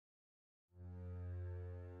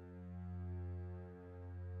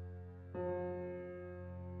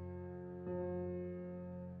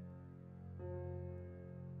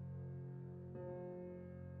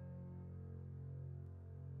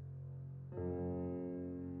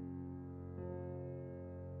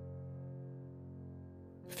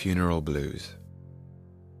Funeral Blues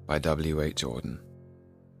by W.H. Auden.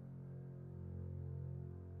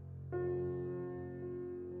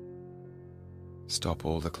 Stop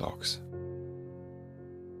all the clocks.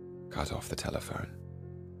 Cut off the telephone.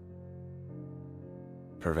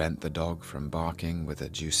 Prevent the dog from barking with a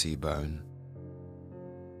juicy bone.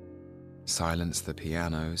 Silence the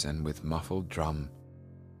pianos and with muffled drum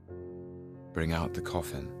bring out the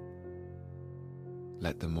coffin.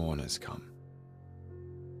 Let the mourners come.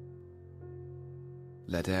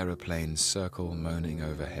 Let aeroplanes circle moaning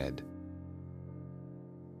overhead,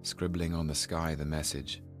 scribbling on the sky the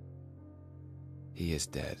message, he is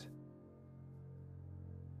dead.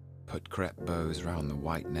 Put crepe bows round the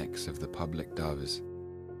white necks of the public doves.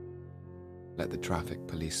 Let the traffic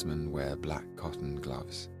policemen wear black cotton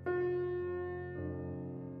gloves.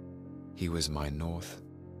 He was my north,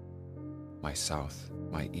 my south,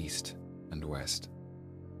 my east and west,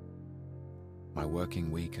 my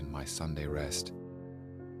working week and my Sunday rest,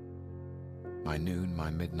 my noon, my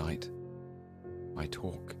midnight, my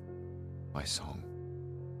talk, my song.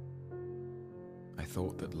 I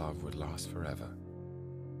thought that love would last forever.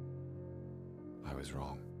 I was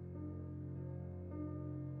wrong.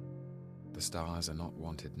 The stars are not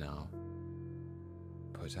wanted now.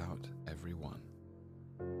 Put out every one.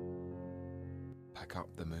 Pack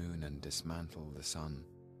up the moon and dismantle the sun.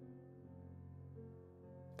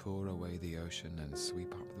 Pour away the ocean and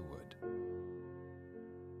sweep up the wood.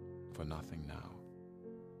 For nothing now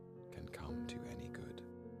can come to any good.